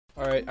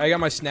Alright, I got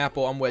my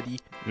Snapple. I'm ready.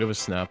 You have a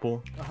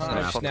Snapple?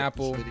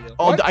 Snapple.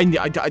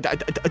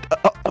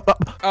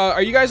 Oh,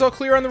 are you guys all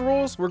clear on the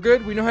rules? We're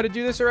good? We know how to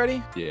do this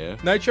already? Yeah.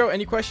 Nitro,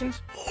 any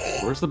questions?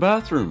 Where's the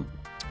bathroom?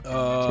 It's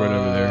right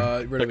over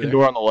there. Right Second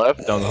door on the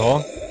left, down the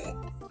hall.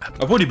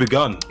 I've already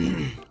begun.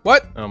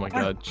 What? Oh my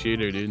god,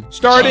 cheater, dude.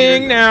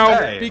 Starting now.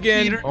 Hey.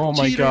 Begin. Cheater. Oh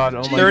my god,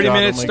 oh my 30 god.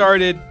 minutes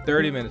started.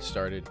 30 minutes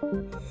started.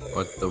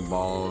 What the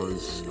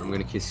balls? I'm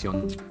gonna kiss you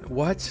on.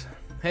 What?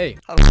 Hey.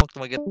 How the fuck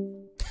do I get?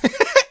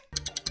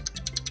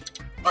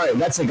 Alright,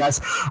 that's it,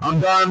 guys. I'm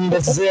done.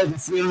 This is it.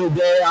 It's the end of the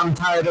day. I'm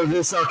tired of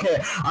this.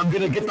 Okay, I'm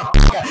gonna get the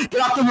fuck out. Get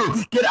out the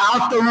room. Get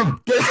out the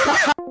room. Get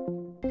out.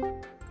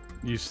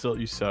 You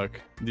suck.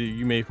 Dude,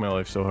 you make my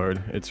life so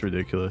hard. It's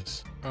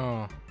ridiculous.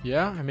 Oh,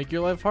 yeah? I make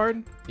your life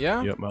hard?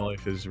 Yeah? Yep, my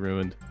life is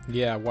ruined.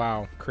 Yeah,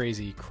 wow.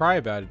 Crazy. Cry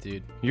about it,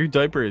 dude. Your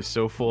diaper is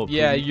so full of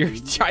Yeah, poo.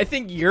 I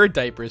think your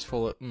diaper is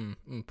full of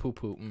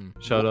poo-poo.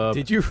 Shut up.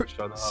 Did you?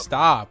 Shut up.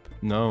 Stop.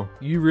 No.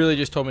 You really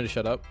just told me to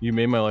shut up? You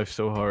made my life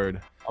so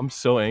hard. I'm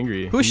so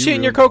angry. Who's You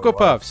shitting your ruined my Cocoa life.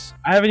 Puffs?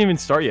 I haven't even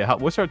started yet.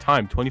 What's our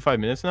time? 25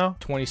 minutes now?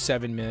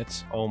 27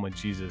 minutes. Oh my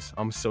Jesus.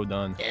 I'm so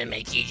done. Oh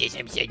my Jesus,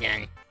 I'm so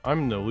done.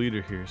 I'm the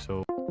leader here,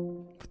 so...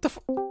 What the f-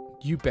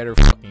 You better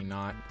fucking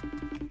not.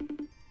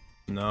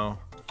 No.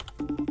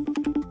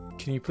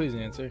 Can you please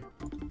answer?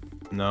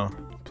 No.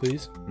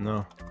 Please?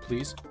 No.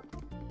 Please?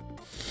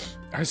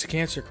 Isaac,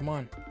 answer, come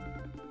on.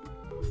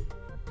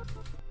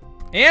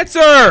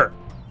 Answer!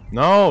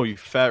 No, you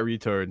fat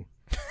retard.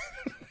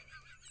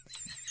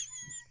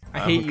 I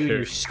hate you and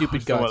your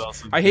stupid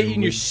guts. I hate you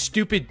and your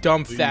stupid,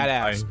 dumb, fat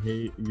ass. I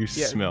hate you.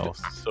 Yeah, Smell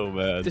so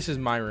bad. This is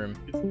my room.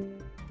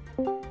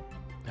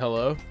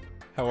 Hello?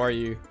 How are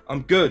you?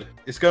 I'm good.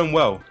 It's going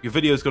well. Your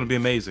video is going to be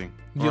amazing.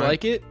 You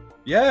like it?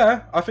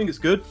 Yeah, I think it's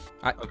good.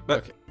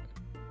 Okay.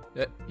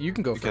 You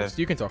can go first.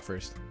 You can talk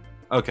first.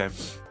 Okay.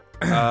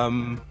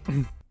 Hi.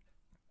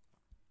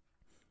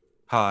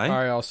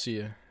 Alright, I'll see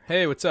you.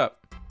 Hey, what's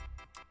up?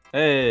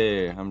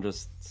 Hey, I'm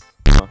just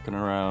fucking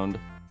around.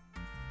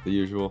 The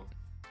usual.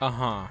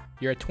 Uh-huh.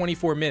 You're at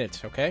 24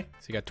 minutes, okay?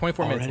 So you got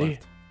 24 minutes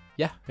left.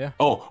 Yeah, yeah.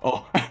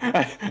 Oh.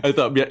 I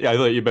thought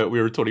you meant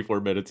we were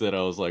 24 minutes in.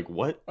 I was like,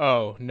 what?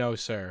 Oh, no,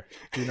 sir.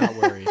 Do not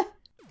worry.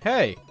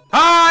 Hey.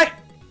 Hi!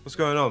 What's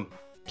going on?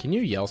 Can you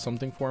yell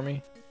something for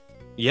me?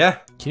 Yeah?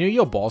 Can you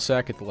yell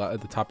ballsack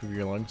at the top of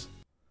your lungs?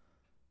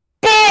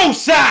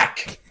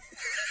 Ballsack!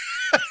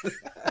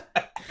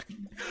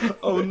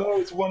 Oh no,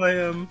 it's 1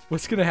 AM.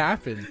 What's gonna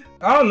happen?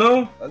 I don't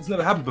know. That's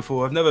never happened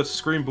before. I've never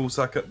screamed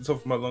ballsack at the top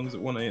of my lungs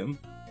at 1 AM.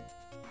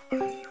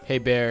 Hey,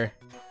 Bear.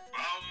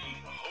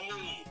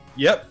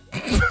 Yep.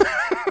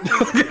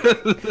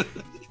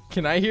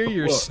 Can I hear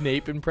your What?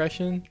 Snape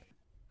impression?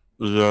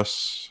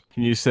 Yes,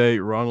 Can you say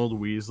Ronald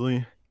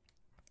Weasley?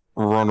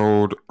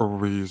 Ronald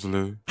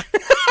Weasley.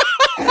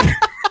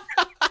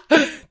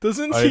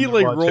 Doesn't he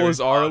like roll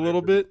his R a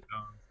little bit?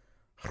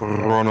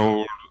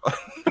 Ronald.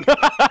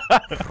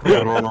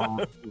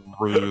 Ronald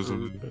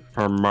Weasley.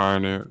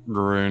 Hermione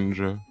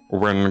Granger.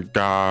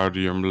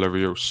 Wingardium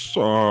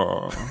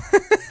Leviosa.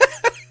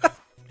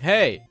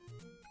 Hey,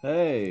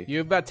 Hey. you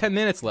have about 10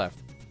 minutes left.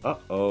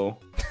 Uh-oh.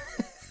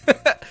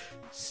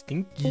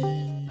 Stinky.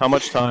 How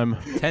much time?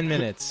 10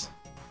 minutes.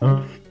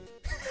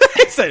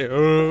 Say,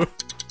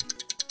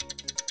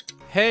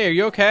 Hey, are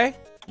you okay?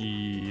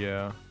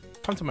 Yeah.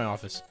 Come to my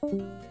office.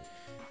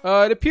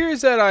 It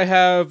appears that I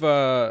have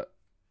a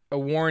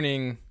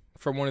warning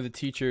from one of the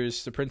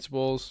teachers. The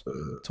principals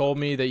told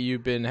me that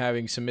you've been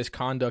having some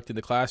misconduct in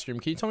the classroom.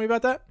 Can you tell me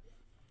about that?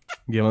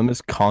 Yeah, I'm gonna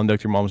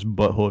misconduct your mom's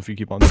butthole if you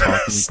keep on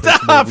talking.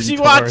 Stop! She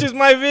watches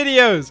my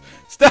videos!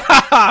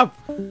 Stop!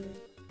 Oh,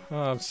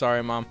 I'm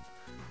sorry, Mom.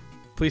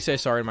 Please say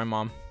sorry to my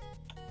mom.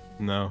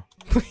 No.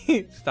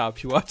 Please stop.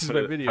 She watches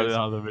my Cut it videos.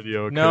 out of the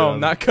video. No, I'm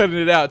not cutting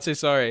it out. Say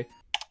sorry.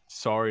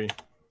 Sorry.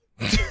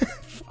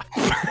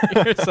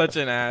 You're such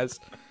an ass.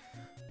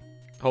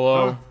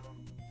 Hello.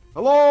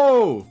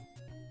 Hello!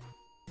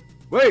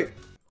 Wait!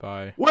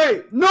 Bye.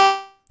 Wait! No!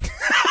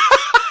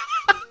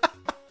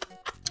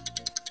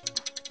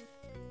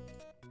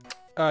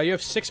 You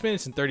have 6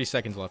 minutes and 30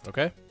 seconds left,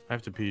 okay? I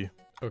have to pee.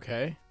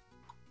 Okay.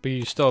 But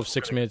you still have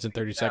 6 minutes and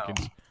 30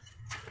 seconds.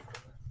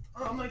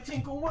 Oh, my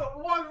tinkle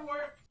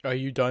waterwork. Are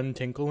you done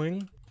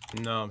tinkling?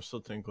 No, I'm still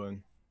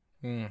tinkling.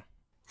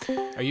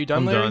 Are you done,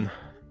 I'm Larry?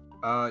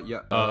 done.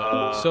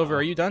 Yeah. Silver,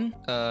 are you done?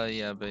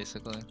 Yeah,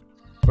 basically.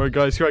 Alright,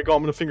 guys, here I go.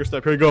 I'm gonna finger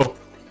step. Here I go.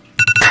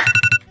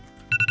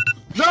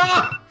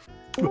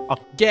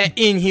 Get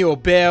in here,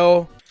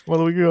 Bill. Where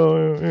do we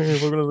go?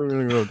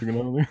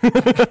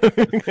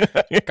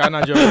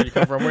 Kanajo, where'd you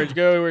come from? Where'd you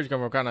go? Where'd you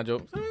come from?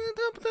 Kanajo.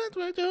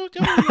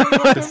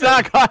 It's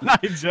not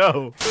Cotton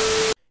Joe.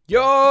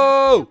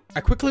 Yo!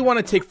 I quickly want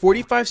to take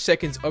 45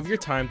 seconds of your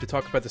time to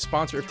talk about the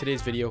sponsor of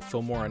today's video,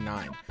 Filmora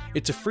 9.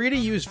 It's a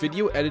free-to-use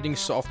video editing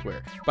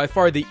software, by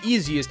far the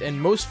easiest and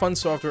most fun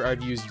software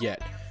I've used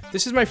yet.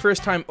 This is my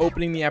first time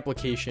opening the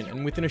application,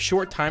 and within a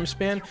short time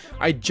span,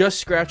 I just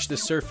scratched the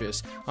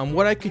surface on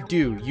what I could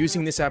do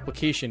using this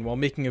application while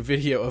making a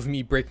video of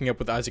me breaking up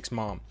with Isaac's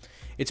mom.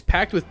 It's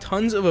packed with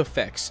tons of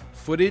effects,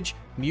 footage,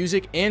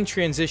 music, and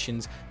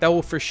transitions that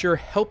will for sure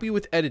help you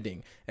with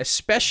editing,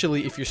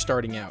 especially if you're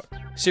starting out.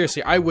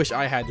 Seriously, I wish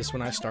I had this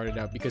when I started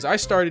out because I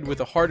started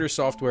with a harder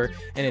software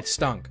and it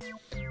stunk.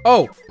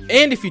 Oh,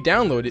 and if you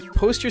download it,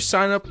 post your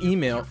sign-up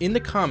email in the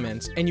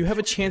comments and you have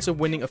a chance of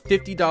winning a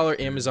 $50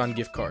 Amazon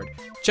gift card.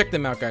 Check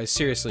them out, guys.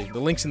 Seriously, the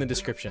link's in the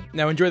description.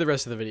 Now enjoy the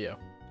rest of the video.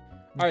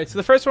 Alright, so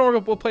the first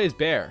one we'll play is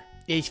Bear.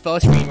 It's full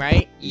screen,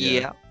 right?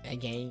 Yeah.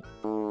 Okay.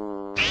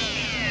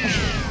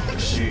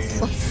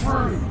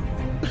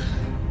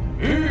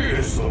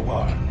 Here's the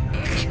one.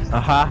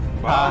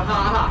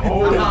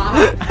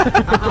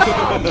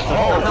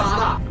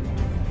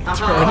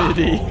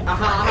 Trinity.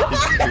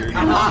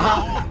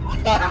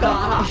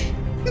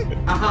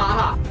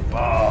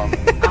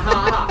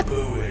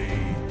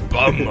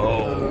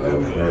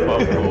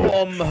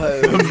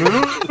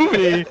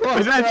 Movie?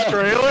 Is that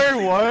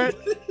trailer? What?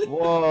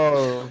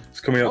 Whoa.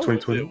 It's coming out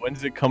 2020.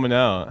 When's it coming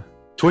out?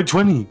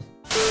 2020.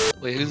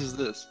 Wait, whose is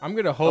this? I'm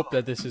gonna hope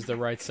that this is the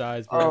right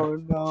size, bro. Oh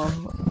no.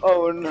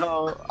 Oh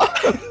no. I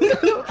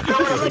don't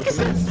wanna look at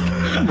this.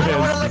 I don't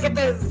wanna look at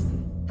this.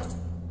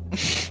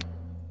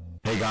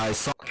 Hey guys,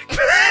 so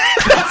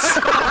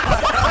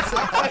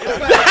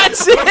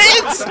That's it!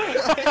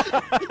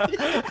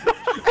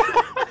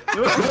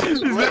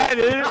 Is that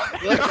it?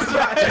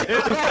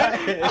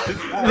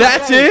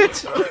 That's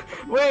it?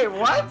 wait,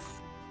 what?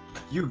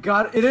 You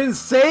got it didn't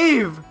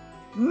save!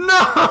 No!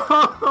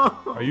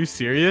 Are you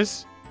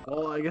serious?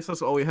 Oh, I guess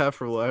that's all we have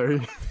for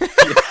Larry.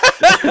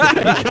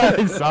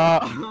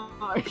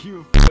 Are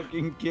you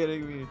fucking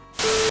kidding me?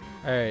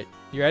 Alright,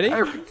 you ready?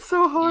 I worked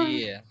so hard.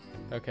 Yeah.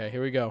 Okay,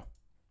 here we go.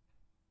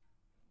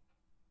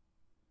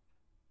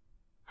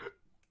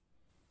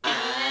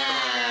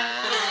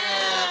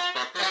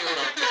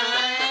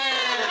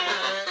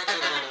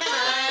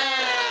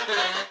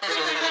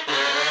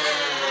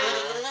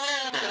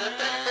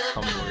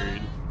 I'm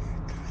worried.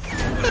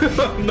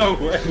 No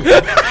way.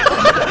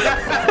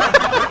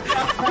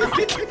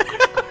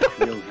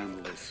 We'll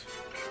handle this.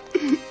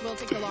 We'll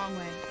take the long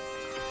way.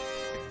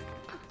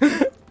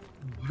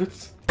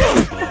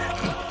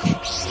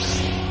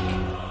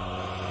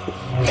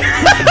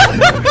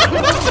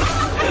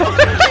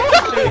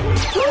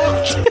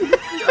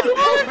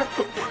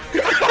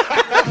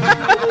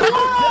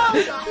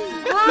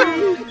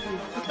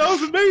 That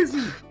was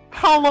amazing.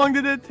 How long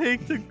did it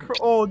take to?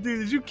 Oh, dude,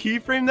 did you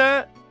keyframe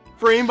that?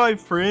 Frame by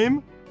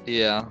frame?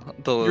 Yeah.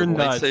 The You're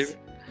nuts. lightsaber.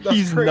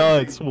 He's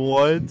nuts.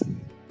 What?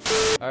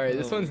 Alright,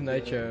 this one's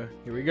Nitro.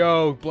 Here we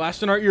go.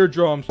 Blasting our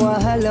eardrums.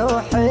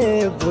 Uh-oh.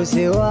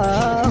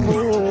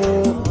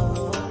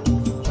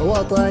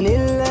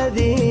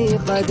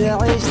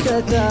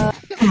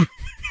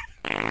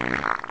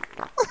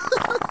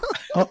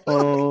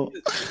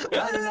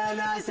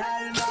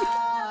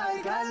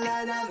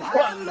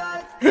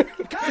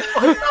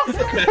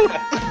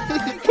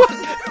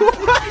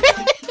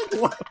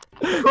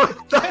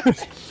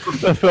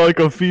 That felt like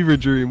a fever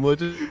dream. What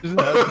just happened?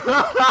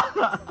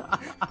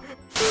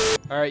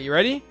 Alright, you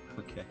ready?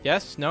 Okay.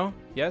 Yes? No?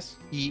 Yes?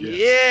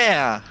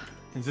 Yeah.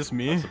 Is this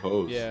me?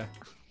 Suppose. Yeah.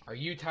 Are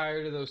you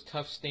tired of those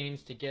tough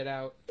stains to get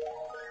out?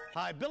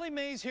 Hi, Billy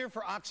Mays here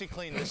for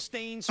OxyClean, the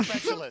stain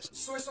specialist.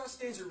 Soy sauce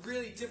stains are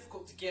really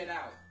difficult to get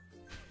out.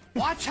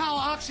 Watch how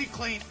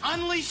OxyClean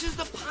unleashes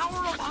the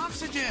power of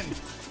oxygen,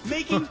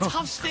 making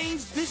tough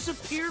stains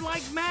disappear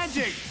like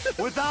magic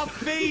without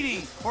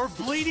fading or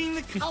bleeding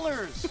the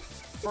colors.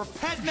 For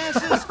pet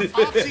messes,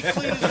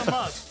 OxyClean is a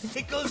must.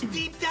 It goes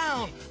deep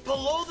down,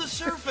 below the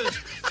surface,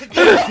 to get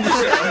the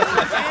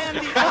stains and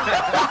the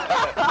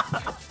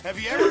odor. Have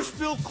you ever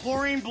spilled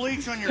chlorine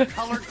bleach on your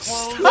colored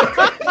clothes?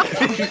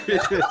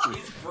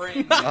 It's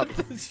brain.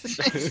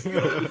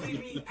 Believe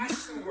me,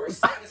 actually, we're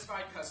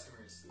satisfied customers.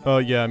 Oh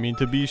yeah, I mean,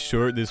 to be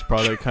short, this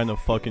product kind of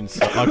fucking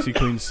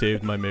OxyClean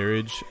saved my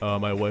marriage.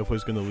 My wife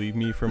was gonna leave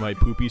me for my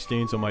poopy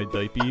stains on my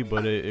diaper,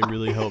 but it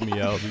really helped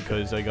me out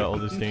because I got all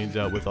the stains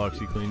out with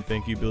OxyClean.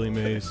 Thank you, Billy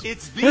Mays.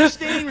 It's the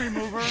stain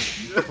remover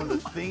for the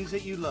things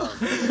that you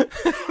love.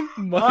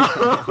 Mike,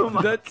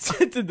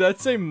 did that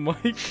say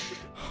Mike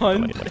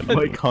Hunt?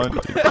 Mike Hunt.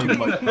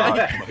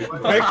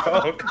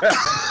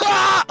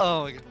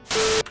 Oh my god.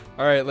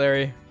 Alright,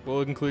 Larry,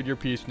 we'll conclude your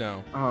piece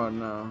now. Oh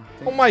no.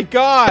 Oh my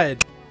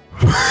god!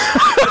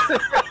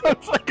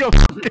 It's like a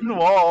fucking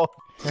wall.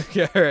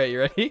 Okay, alright, you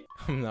ready?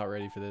 I'm not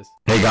ready for this.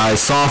 Hey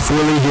guys,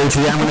 Softwilly here.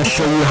 Today I'm gonna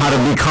show you how to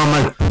become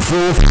a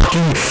full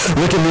fucking.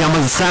 Look at me, I'm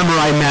a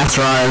samurai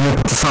master. Alright, I'm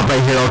gonna put this up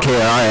right here. Okay,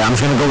 alright, I'm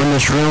just gonna go in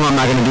this room. I'm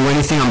not gonna do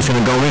anything. I'm just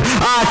gonna go in.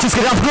 Just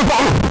get up.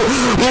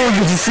 Oh,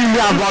 you just see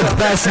me? I walked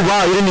past you.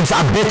 Wow, you didn't even.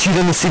 I bet you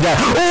didn't see that.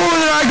 Oh,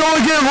 there I go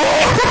again.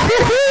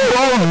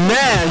 Oh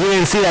man, you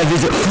didn't see that, did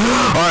you?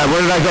 Alright,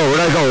 where did I go?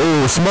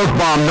 Oh, smoke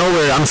bomb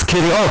nowhere. I'm just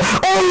kidding. Oh,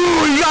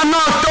 you got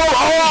knocked.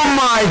 Oh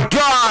my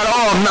god.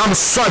 Oh, I'm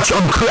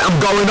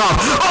going off.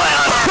 Oh,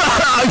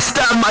 I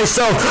stabbed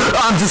myself.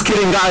 I'm just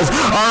kidding, guys.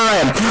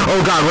 Alright. Oh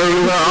god, we're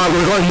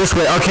going this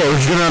way. Okay, we're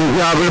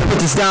gonna put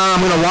this down.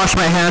 I'm gonna wash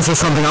my hands or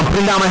something. I'm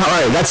putting down my...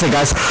 Alright, that's it,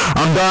 guys.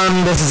 I'm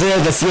done. This is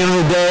it. That's the end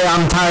of the day.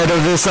 I'm tired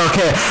of this.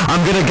 Okay, I'm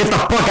gonna get the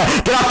fuck out.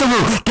 Get out the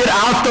room. Get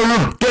out the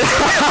room. Get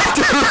out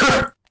the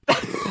room.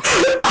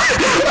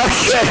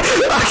 Okay.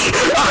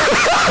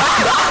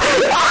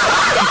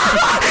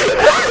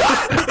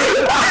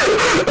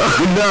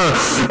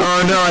 Oh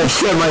no, I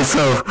shit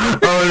myself.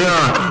 Oh no.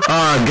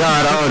 Oh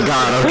god,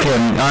 okay.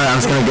 Alright, I'm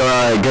just gonna go,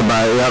 alright,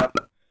 goodbye, yep.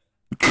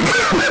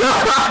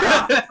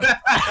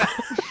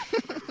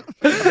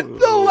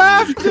 The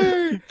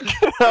laughter!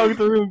 Get out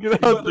the room,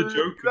 get out the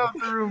joke. Get out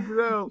the room, get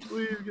out,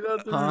 please, get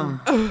out the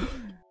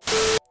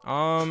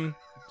room.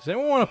 Does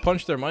anyone want to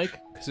punch their mic?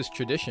 Because it's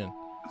tradition.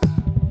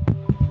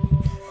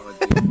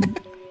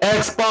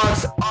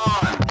 Xbox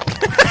on!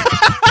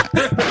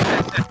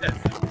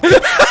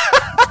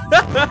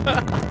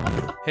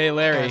 Hey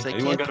Larry. Guys, I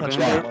can't touch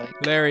my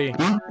mic. Larry.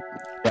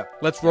 Yep.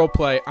 Let's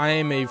roleplay. I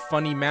am a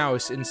funny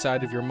mouse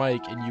inside of your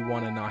mic and you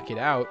want to knock it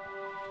out.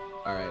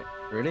 Alright,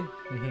 ready?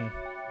 Mm-hmm.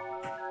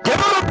 Get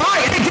on the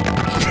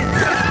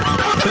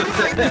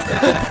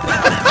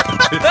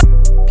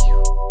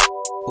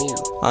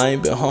I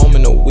ain't been home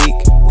in a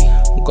week.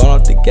 I'm gone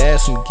off the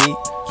gas and geek.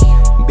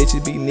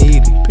 Bitches be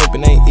needy,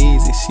 pimpin' ain't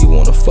easy. She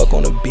wanna fuck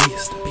on a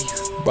beast.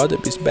 Brought the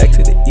bitch back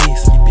to the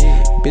east.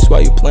 Bitch, why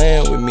you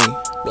playin' with me?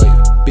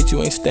 Bitch,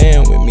 you ain't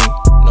stayin' with me.